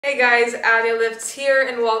Hey guys, Abby Lifts here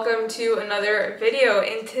and welcome to another video.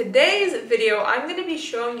 In today's video, I'm going to be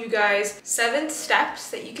showing you guys 7 steps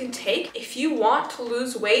that you can take if you want to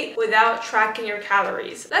lose weight without tracking your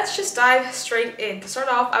calories. Let's just dive straight in. To start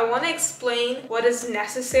off, I want to explain what is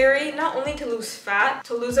necessary not only to lose fat,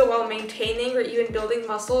 to lose it while maintaining or even building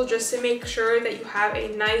muscle, just to make sure that you have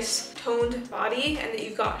a nice toned body and that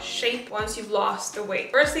you've got shape once you've lost the weight.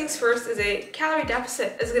 First things first is a calorie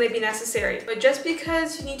deficit is going to be necessary, but just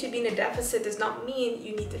because you need to be in a deficit does not mean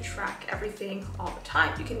you need to track everything all the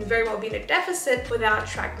time. You can very well be in a deficit without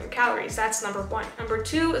tracking your calories. That's number one. Number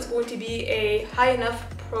two is going to be a high enough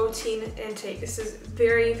protein intake. This is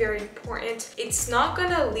very, very important. It's not going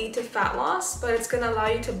to lead to fat loss, but it's going to allow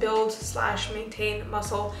you to build / maintain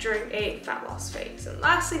muscle during a fat loss phase. And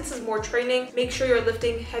lastly, this is more training. Make sure you're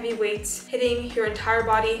lifting heavy weights, hitting your entire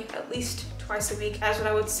body at least twice a week. That's what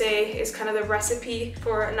I would say is kind of the recipe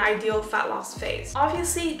for an ideal fat loss phase.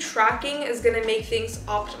 Obviously, tracking is going to make things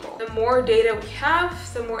optimal. The more data we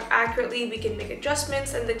have, the more accurately we can make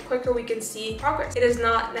adjustments and the quicker we can see progress. It is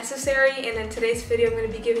not necessary, and in today's video, I'm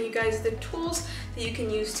going to be giving you guys the tools that you can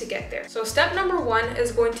use to get there. So step number one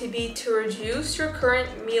is going to be to reduce your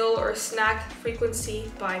current meal or snack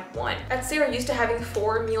frequency by 1. Let's say you're used to having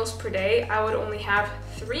 4 meals per day. I would only have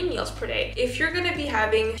 3 meals per day. If you're going to be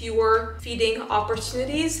having fewer feeding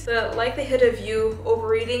opportunities, the likelihood of you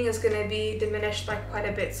overeating is going to be diminished by quite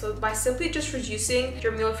a bit. So by simply just reducing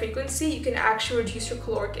your meal frequency, you can actually reduce your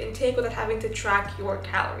caloric intake without having to track your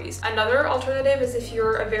calories. Another alternative is if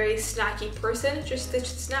you're a very snacky person, just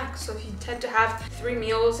ditch the snacks. So if you tend to have 3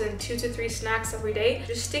 meals and 2 to 3 snacks every day,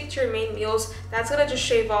 just stick to your main meals. That's going to just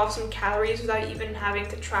shave off some calories without even having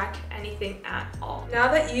to track anything at all.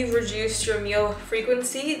 Now that you've reduced your meal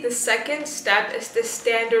frequency, the second step is to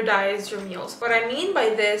standardize your meals. What I mean by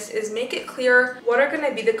this is make it clear what are going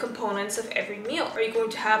to be the components of every meal. Are you going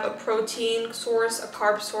to have a protein source, a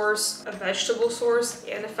carb source, a vegetable source,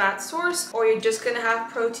 and a fat source? Or you're just going to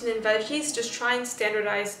have protein and veggies? Just try and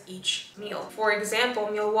standardize each meal. For example,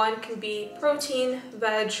 meal 1 can be protein,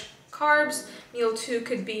 veg, carbs. Meal 2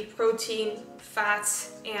 could be protein,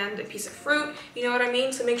 fats, and a piece of fruit. You know what I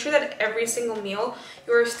mean? So make sure that every single meal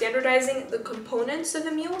you're standardizing the components of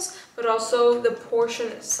the meals, but also the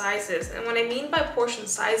portion sizes. And what I mean by portion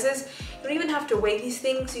sizes, you don't even have to weigh these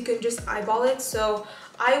things. You can just eyeball it. So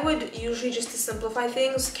I would usually, just to simplify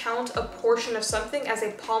things, count a portion of something as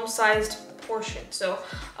a palm-sized portion. So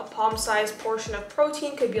a palm-sized portion of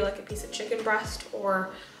protein could be like a piece of chicken breast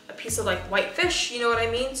or a piece of like white fish, you know what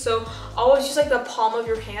I mean? So always use like the palm of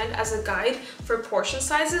your hand as a guide for portion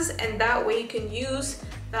sizes, and that way you can use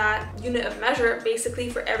that unit of measure basically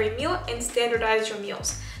for every meal and standardize your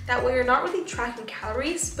meals. That way you're not really tracking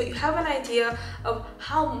calories, but you have an idea of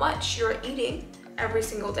how much you're eating every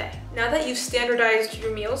single day. Now that you've standardized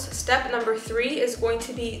your meals, step number 3 is going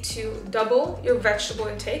to be to double your vegetable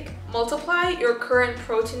intake, multiply your current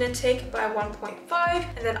protein intake by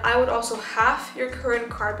 1.5, and then I would also half your current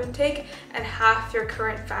carb intake and half your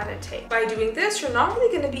current fat intake. By doing this, you're not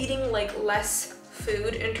really going to be eating like less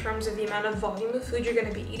food in terms of the amount of volume of food you're going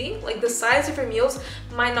to be eating. Like the size of your meals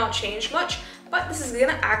might not change much, but this is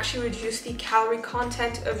gonna actually reduce the calorie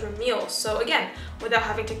content of your meals. So again, without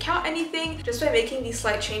having to count anything, just by making these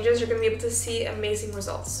slight changes, you're gonna be able to see amazing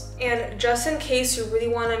results. And just in case you really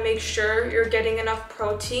wanna make sure you're getting enough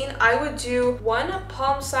protein, I would do 1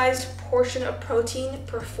 palm-sized portion of protein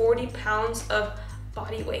per 40 pounds of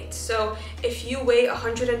body weight. So if you weigh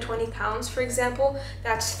 120 pounds, for example,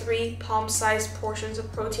 that's 3 palm-sized portions of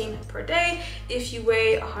protein per day. If you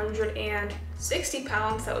weigh 160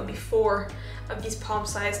 pounds, that would be 4 of these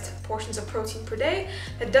palm-sized portions of protein per day.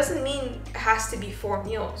 That doesn't mean it has to be 4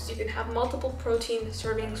 meals. You can have multiple protein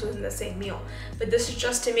servings within the same meal. But this is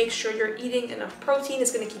just to make sure you're eating enough protein.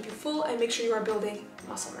 It's going to keep you full and make sure you are building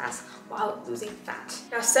muscle mass while losing fat.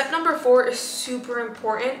 Now, step number 4 is super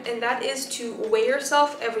important, and that is to weigh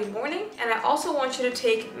yourself every morning. And I also want you to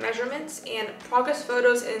take measurements and progress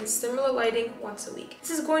photos in similar lighting once a week.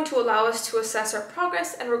 This is going to allow us to assess our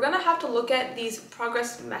progress, and we're going to have to look at these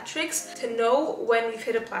progress metrics to know when we've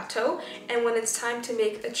hit a plateau and when it's time to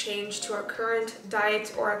make a change to our current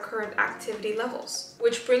diet or our current activity levels.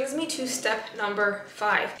 Which brings me to step number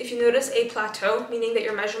 5. If you notice a plateau, meaning that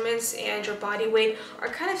your measurements and your body weight are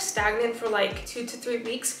kind of stagnant for like 2 to 3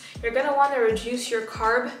 weeks, you're going to want to reduce your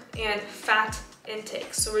carb and fat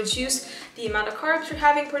intake. So reduce the amount of carbs you're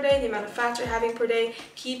having per day, the amount of fats you're having per day.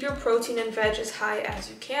 Keep your protein and veg as high as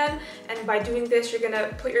you can. And by doing this, you're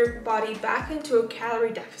gonna put your body back into a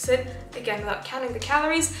calorie deficit, again, without counting the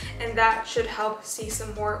calories, and that should help see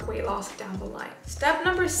some more weight loss down the line. Step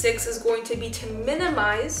number 6 is going to be to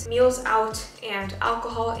minimize meals out and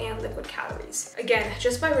alcohol and liquid calories. Again,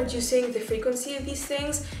 just by reducing the frequency of these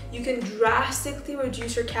things, you can drastically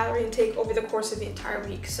reduce your calorie intake over the course of the entire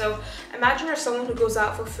week. So imagine you're someone who goes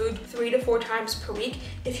out for food 3 to 4 times per week.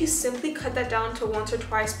 If you simply cut that down to once or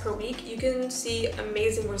twice per week, you can see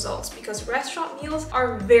amazing results, because restaurant meals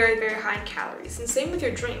are very, very high in calories. And same with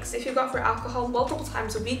your drinks. If you go out for alcohol multiple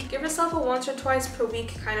times a week, give yourself a once or twice per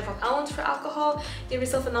week kind of allowance for alcohol. Give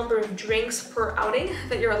yourself a number of drinks per outing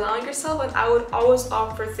that you're allowing yourself. And I would always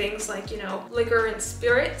opt for things like, you know, liquor and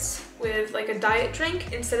spirits with like a diet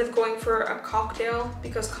drink instead of going for a cocktail,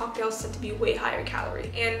 because cocktails tend to be way higher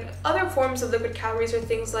calorie. And other forms of liquid calories are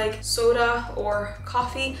things like soda or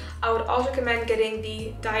coffee. I would also recommend getting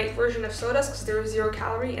the diet version of sodas because they're 0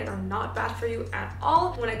 calorie and are not bad for you at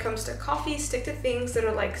all. When it comes to coffee, stick to things that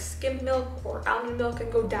are like skim milk or almond milk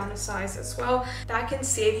and go down a size as well. That can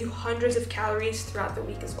save you hundreds of calories throughout the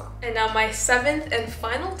week as well. And now my 7th and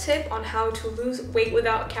final tip on how to lose weight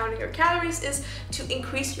without counting your calories is to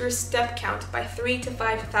increase your step count by 3,000 to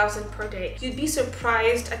 5,000 per day. You'd be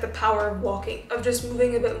surprised at the power of walking, of just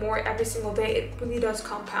moving a bit more every single day. It really does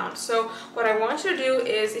compound. So what I want you to do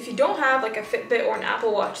is, if you don't have like a Fitbit or an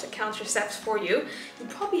Apple Watch that counts your steps for you, you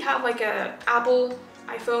probably have like a Apple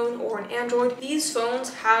iPhone or an Android. These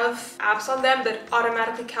phones have apps on them that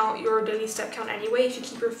automatically count your daily step count anyway if you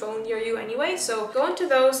keep your phone near you anyway. So go into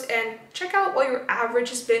those and check out what your average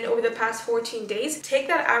has been over the past 14 days. Take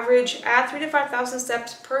that average, add 3,000 to 5,000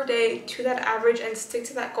 steps per day to that average and stick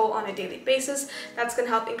to that goal on a daily basis. That's going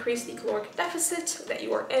to help increase the caloric deficit that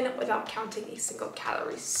you are in without counting a single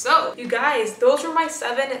calorie. So you guys, those were my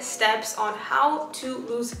 7 steps on how to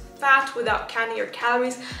lose fat without counting your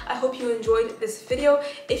calories. I hope you enjoyed this video.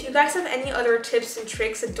 If you guys have any other tips and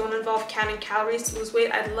tricks that don't involve counting calories to lose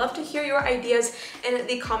weight, I'd love to hear your ideas in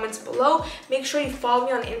the comments below. Make sure you follow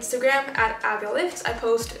me on Instagram at @AbigailLifts. I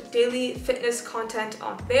post daily fitness content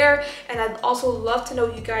on there, and I'd also love to know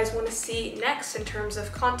what you guys want to see next in terms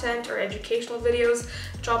of content or educational videos.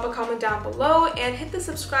 Drop a comment down below and hit the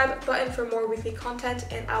subscribe button for more weekly content,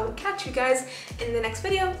 and I will catch you guys in the next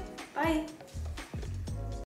video. Bye!